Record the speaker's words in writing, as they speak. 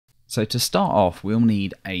So to start off, we'll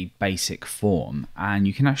need a basic form, and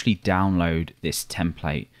you can actually download this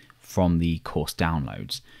template from the course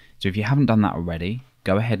downloads. So if you haven't done that already,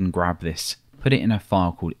 go ahead and grab this, put it in a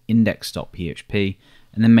file called index.php,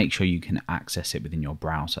 and then make sure you can access it within your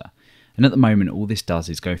browser. And at the moment, all this does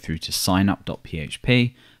is go through to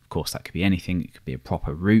signup.php. Of course, that could be anything. It could be a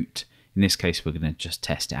proper route. In this case, we're going to just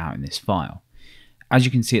test it out in this file. As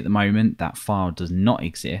you can see at the moment, that file does not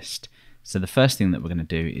exist. So the first thing that we're going to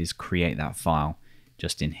do is create that file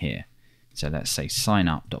just in here. So let's say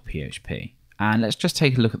signup.php. And let's just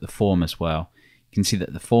take a look at the form as well. You can see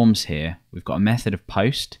that the form's here. We've got a method of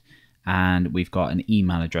post and we've got an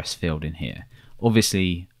email address field in here.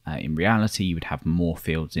 Obviously, in reality, you would have more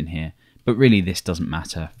fields in here, but really this doesn't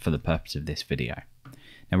matter for the purpose of this video.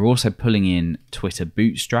 Now we're also pulling in Twitter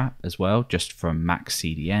Bootstrap as well, just from Max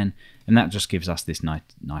CDN, and that just gives us this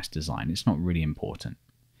nice design. It's not really important.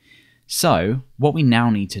 So what we now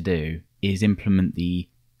need to do is implement the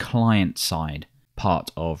client side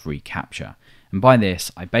part of reCAPTCHA. And by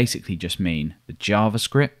this, I basically just mean the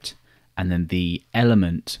JavaScript and then the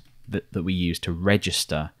element that we use to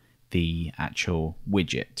register the actual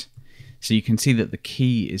widget. So you can see that the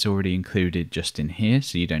key is already included just in here,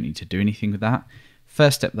 so you don't need to do anything with that.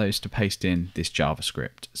 First step though is to paste in this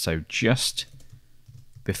JavaScript. So just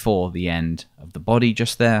before the end of the body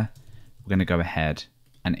just there, we're going to go ahead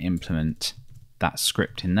and implement that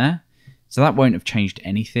script in there. So that won't have changed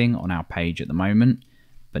anything on our page at the moment,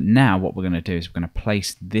 but now what we're going to do is we're going to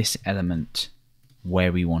place this element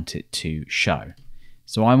where we want it to show.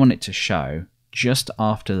 So I want it to show just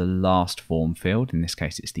after the last form field, in this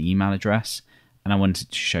case it's the email address, and I want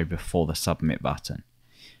it to show before the submit button.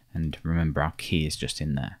 And remember, our key is just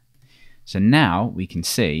in there. So now we can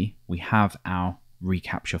see we have our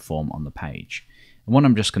reCAPTCHA form on the page. And what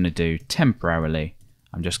I'm just going to do temporarily,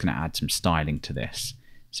 I'm just going to add some styling to this.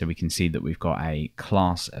 So we can see that we've got a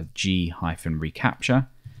class of g-reCAPTCHA.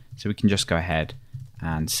 So we can just go ahead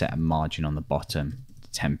and set a margin on the bottom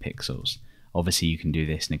to 10 pixels. Obviously you can do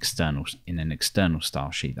this in an external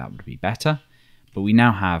style sheet, that would be better. But we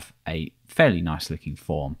now have a fairly nice looking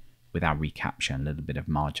form with our reCAPTCHA and a little bit of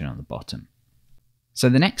margin on the bottom. So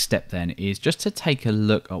the next step then is just to take a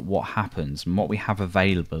look at what happens and what we have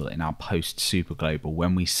available in our post superglobal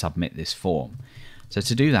when we submit this form. So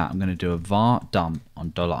to do that, I'm going to do a var dump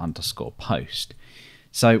on $_post.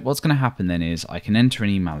 So what's going to happen then is I can enter an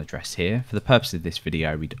email address here. For the purpose of this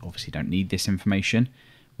video, we obviously don't need this information.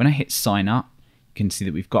 When I hit sign up, you can see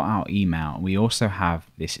that we've got our email, and we also have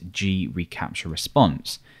this g-reCAPTCHA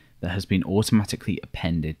response that has been automatically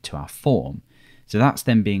appended to our form. So that's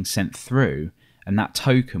then being sent through, and that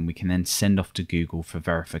token we can then send off to Google for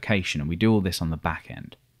verification, and we do all this on the back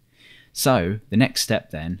end. So the next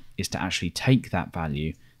step then is to actually take that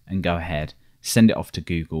value and go ahead, send it off to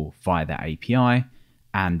Google via their API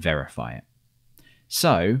and verify it.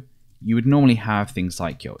 So you would normally have things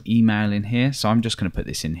like your email in here. So I'm just going to put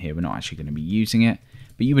this in here. We're not actually going to be using it,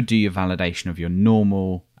 but you would do your validation of your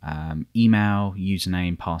normal email,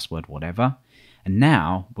 username, password, whatever. And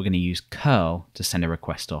now we're going to use cURL to send a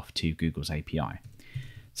request off to Google's API.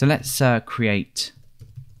 So let's create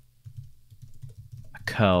a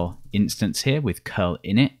cURL instance here with cURL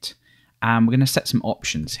init, and we're going to set some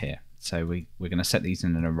options here. So we're going to set these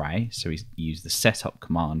in an array. So we use the setup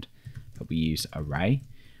command, but we use array.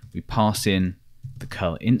 We pass in the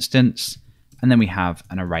cURL instance, and then we have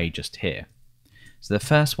an array just here. So the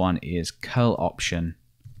first one is cURL option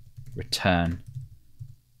return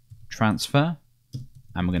transfer,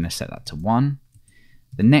 and we're going to set that to 1.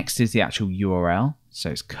 The next is the actual URL,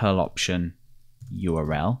 so it's cURL option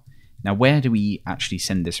URL. Now where do we actually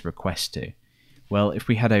send this request to? Well, if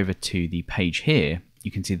we head over to the page here, you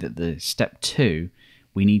can see that the step 2,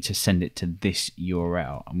 we need to send it to this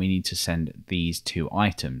URL, and we need to send these 2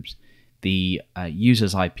 items. The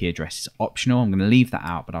user's IP address is optional. I'm going to leave that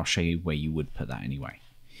out, but I'll show you where you would put that anyway.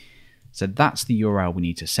 So that's the URL we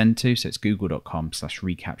need to send to. So it's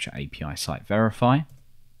google.com/reCAPTCHA API site verify.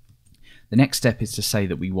 The next step is to say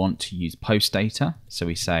that we want to use post data. So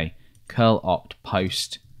we say curl opt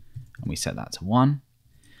post, and we set that to 1.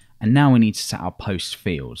 And now we need to set our post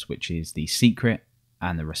fields, which is the secret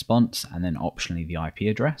and the response, and then optionally the IP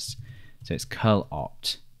address. So it's curl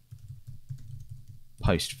opt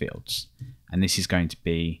post fields, and this is going to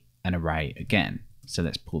be an array again. So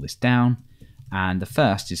let's pull this down, and the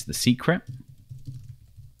first is the secret.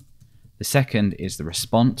 The second is the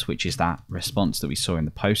response, which is that response that we saw in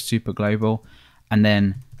the post superglobal, and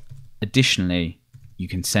then additionally you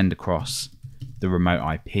can send across the remote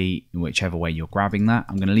IP in whichever way you're grabbing that.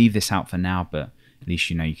 I'm going to leave this out for now, but at least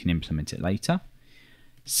you know you can implement it later.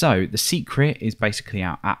 So the secret is basically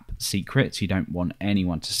our app secret. So you don't want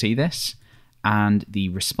anyone to see this. And the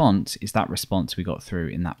response is that response we got through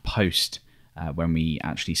in that post when we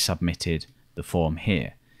actually submitted the form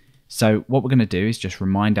here. So what we're going to do is just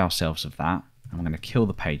remind ourselves of that. I'm going to kill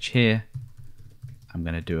the page here. I'm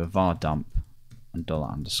going to do a var dump and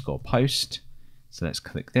 $_post. So let's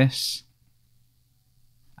click this.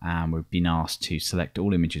 And we've been asked to select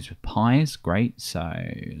all images with pies. Great. So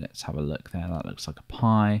let's have a look there. That looks like a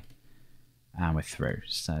pie. And we're through.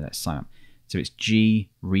 So let's sign up. So it's G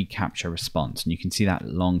reCAPTCHA response. And you can see that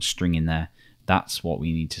long string in there. That's what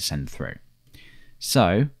we need to send through.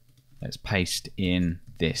 So let's paste in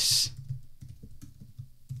this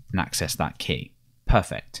and access that key.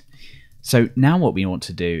 Perfect. So now what we want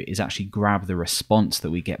to do is actually grab the response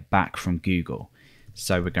that we get back from Google.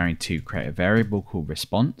 So we're going to create a variable called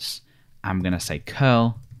response. I'm going to say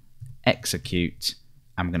curl execute.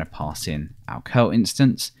 I'm going to pass in our curl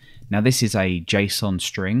instance. Now this is a JSON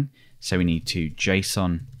string, so we need to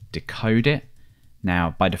JSON decode it.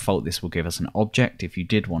 Now by default this will give us an object. If you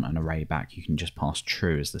did want an array back, you can just pass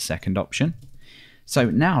true as the second option. So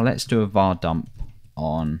now let's do a var dump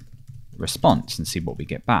on response and see what we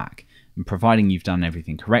get back. And providing you've done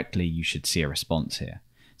everything correctly, you should see a response here.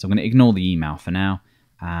 So I'm going to ignore the email for now,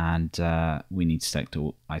 and we need to select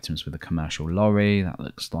all items with a commercial lorry. That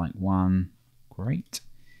looks like one. Great.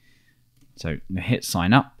 So I'm going to hit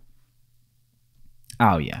sign up.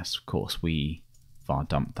 Oh yes, of course, we var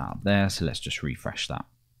dumped that up there, so let's just refresh that.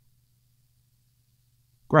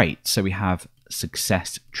 Great, so we have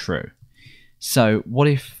success true. So what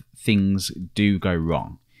if things do go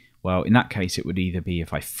wrong? Well, in that case, it would either be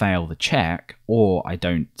if I fail the check or I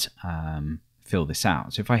don't fill this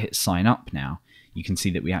out. So if I hit sign up now, you can see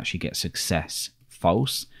that we actually get success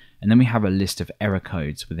false. And then we have a list of error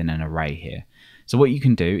codes within an array here. So what you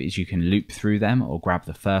can do is you can loop through them or grab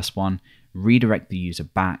the first one, redirect the user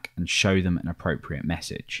back and show them an appropriate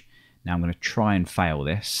message. Now I'm going to try and fail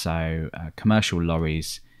this. So commercial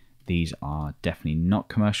lorries, these are definitely not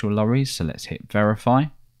commercial lorries. So let's hit verify.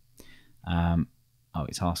 Oh,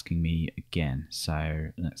 it's asking me again.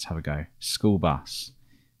 So let's have a go. School bus.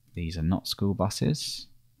 These are not school buses.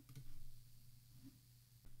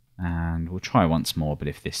 And we'll try once more, but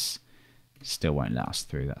if this still won't let us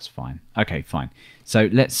through, that's fine. Okay, fine. So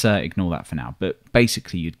let's ignore that for now. But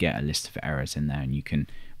basically, you'd get a list of errors in there, and you can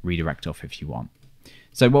redirect off if you want.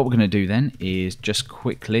 So what we're going to do then is just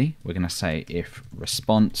quickly, we're going to say if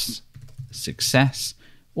response success,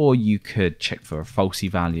 or you could check for a falsy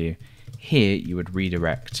value. Here, you would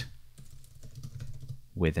redirect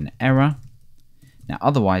with an error. Now,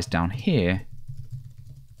 otherwise, down here,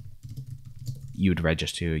 you would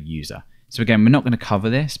register your user. So again, we're not going to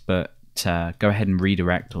cover this, but go ahead and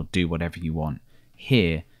redirect or do whatever you want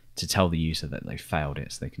here to tell the user that they failed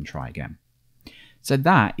it so they can try again. So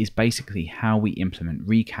that is basically how we implement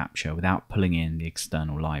reCAPTCHA without pulling in the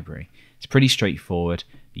external library. It's pretty straightforward.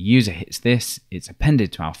 The user hits this, it's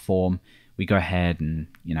appended to our form. We go ahead and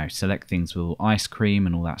select things with ice cream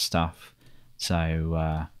and all that stuff.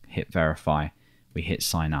 So hit verify, we hit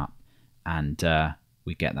sign up, and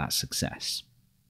we get that success.